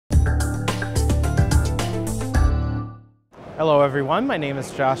Hello everyone, my name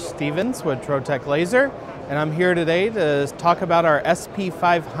is Josh Stevens with Trotec Laser, and I'm here today to talk about our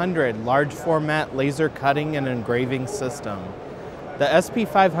SP500 large format laser cutting and engraving system. The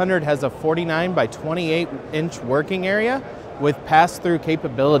SP500 has a 49 by 28 inch working area with pass-through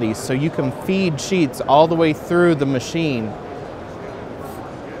capabilities, so you can feed sheets all the way through the machine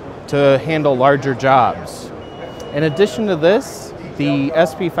to handle larger jobs. In addition to this, the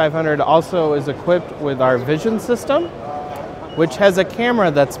SP500 also is equipped with our vision system, which has a camera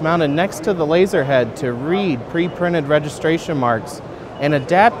that's mounted next to the laser head to read pre-printed registration marks and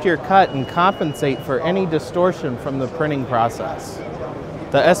adapt your cut and compensate for any distortion from the printing process.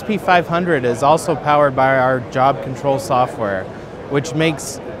 The SP500 is also powered by our job control software, which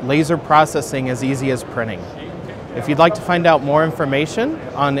makes laser processing as easy as printing. If you'd like to find out more information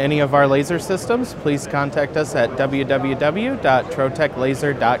on any of our laser systems, please contact us at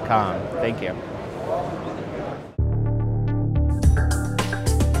www.troteclaser.com. Thank you.